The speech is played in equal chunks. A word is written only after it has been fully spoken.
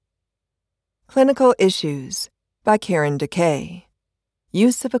Clinical Issues by Karen Decay.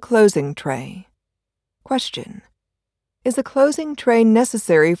 Use of a closing tray. Question: is a closing tray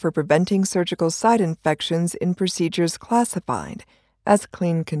necessary for preventing surgical site infections in procedures classified as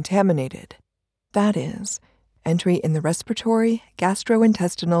clean contaminated? That is, entry in the respiratory,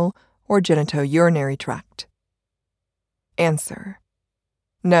 gastrointestinal, or genitourinary tract. Answer: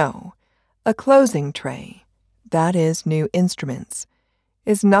 no. A closing tray, that is, new instruments,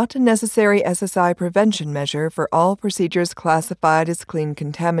 is not a necessary SSI prevention measure for all procedures classified as clean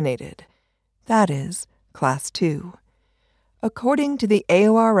contaminated, that is, Class 2. According to the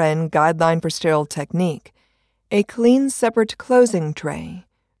AORN Guideline for Sterile Technique, a clean separate closing tray,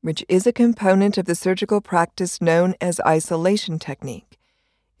 which is a component of the surgical practice known as isolation technique,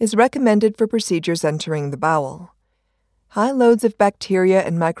 is recommended for procedures entering the bowel. High loads of bacteria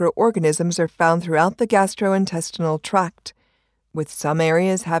and microorganisms are found throughout the gastrointestinal tract, with some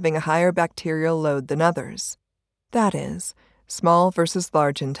areas having a higher bacterial load than others. That is, small versus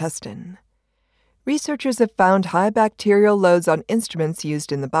large intestine. Researchers have found high bacterial loads on instruments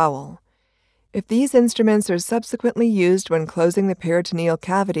used in the bowel. If these instruments are subsequently used when closing the peritoneal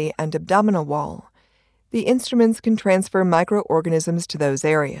cavity and abdominal wall, the instruments can transfer microorganisms to those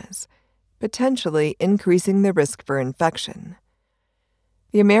areas, potentially increasing the risk for infection.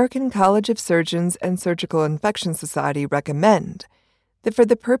 The American College of Surgeons and Surgical Infection Society recommend that for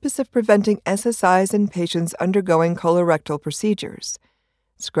the purpose of preventing SSIs in patients undergoing colorectal procedures,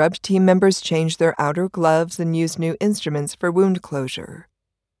 scrubbed team members change their outer gloves and use new instruments for wound closure.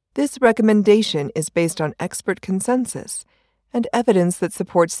 This recommendation is based on expert consensus and evidence that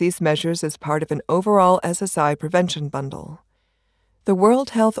supports these measures as part of an overall SSI prevention bundle. The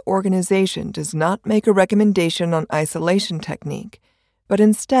World Health Organization does not make a recommendation on isolation technique, but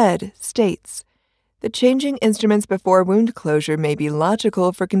instead states that changing instruments before wound closure may be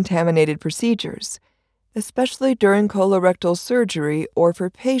logical for contaminated procedures, especially during colorectal surgery or for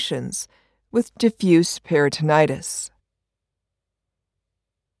patients with diffuse peritonitis.